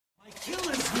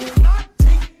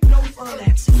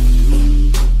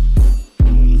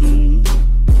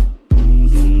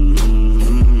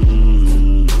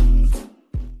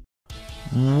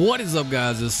What is up,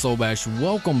 guys? It's Solbash.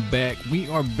 Welcome back. We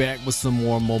are back with some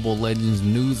more Mobile Legends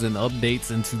news and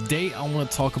updates, and today I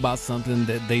want to talk about something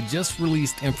that they just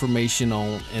released information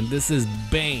on, and this is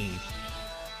BANE.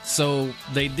 So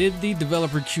they did the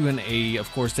developer Q&A.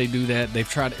 Of course they do that. They've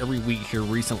tried every week here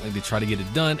recently to try to get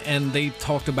it done, and they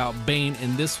talked about BANE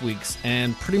in this week's,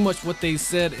 and pretty much what they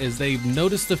said is they've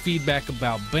noticed the feedback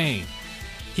about BANE.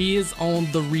 He is on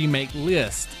the remake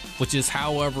list, which is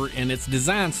however in its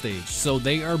design stage. So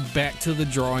they are back to the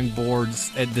drawing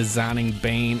boards at designing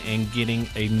BANE and getting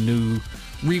a new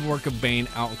rework of BANE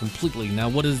out completely. Now,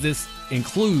 what does this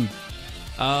include?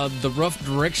 The rough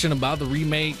direction about the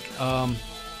remake.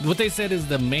 What they said is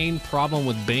the main problem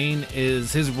with BANE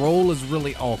is his role is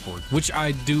really awkward, which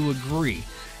I do agree.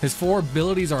 His four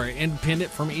abilities are independent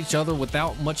from each other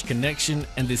without much connection,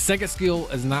 and the second skill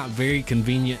is not very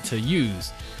convenient to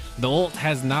use. The ult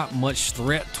has not much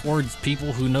threat towards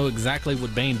people who know exactly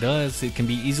what BANE does. It can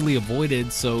be easily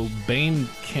avoided, so BANE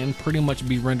can pretty much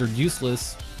be rendered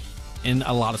useless in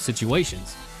a lot of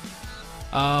situations.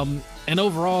 And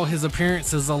overall, his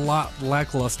appearance is a lot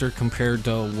lackluster compared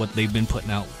to what they've been putting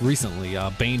out recently.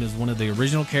 BANE is one of the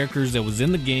original characters that was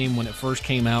in the game when it first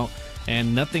came out,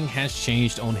 and nothing has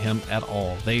changed on him at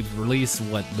all. They've released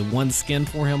the one skin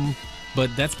for him, but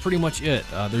that's pretty much it.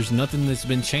 There's nothing that's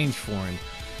been changed for him.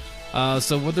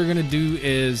 So what they're gonna do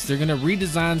is they're gonna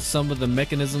redesign some of the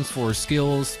mechanisms for his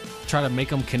skills, try to make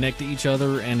them connect to each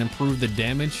other and improve the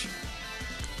damage,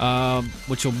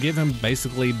 which will give him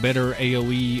basically better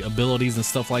AoE abilities and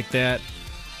stuff like that.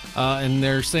 And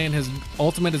they're saying his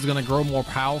ultimate is gonna grow more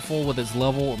powerful with its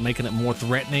level, making it more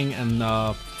threatening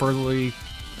and further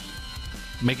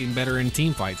making better in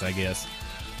team fights, I guess.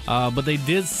 But they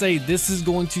did say this is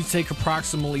going to take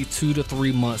approximately 2 to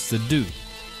 3 months to do.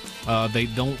 They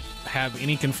don't have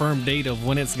any confirmed date of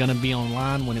when it's going to be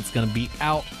online, when it's going to be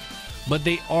out, but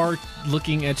they are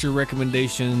looking at your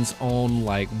recommendations on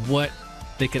like what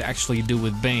they could actually do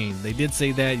with BANE. They did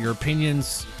say that your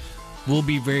opinions will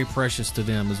be very precious to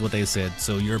them, is what they said.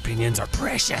 So your opinions are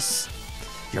precious,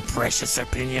 your precious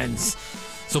opinions.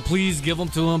 So please give them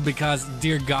to them, because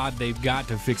dear God, they've got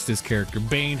to fix this character.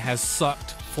 BANE has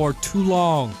sucked for too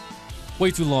long,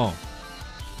 way too long.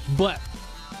 But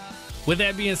with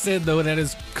that being said, though, that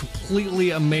is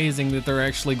completely amazing that they're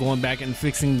actually going back and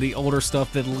fixing the older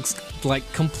stuff that looks like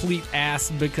complete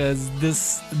ass, because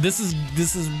this is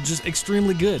just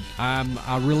extremely good.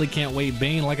 I really can't wait.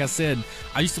 BANE, like I said,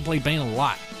 I used to play BANE a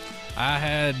lot. I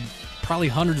had probably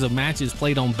hundreds of matches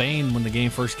played on BANE when the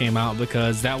game first came out,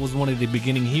 because that was one of the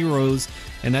beginning heroes,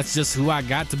 and that's just who I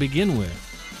got to begin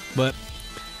with. But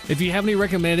if you have any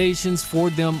recommendations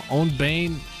for them on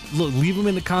BANE, look, leave them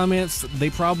in the comments. They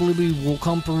probably will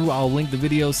come through. I'll link the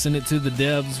video, send it to the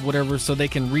devs, whatever, so they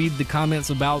can read the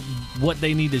comments about what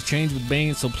they need to change with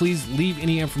BANE. So please leave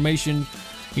any information,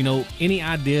 you know, any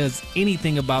ideas,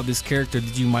 anything about this character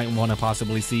that you might want to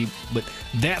possibly see. But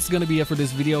that's going to be it for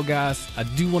this video, guys. I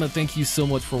do want to thank you so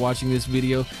much for watching this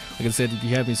video. Like I said, if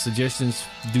you have any suggestions,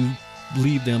 do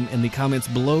leave them in the comments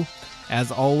below. As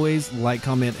always, like,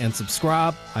 comment, and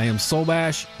subscribe. I am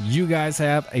Solbash. You guys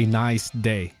have a nice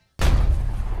day.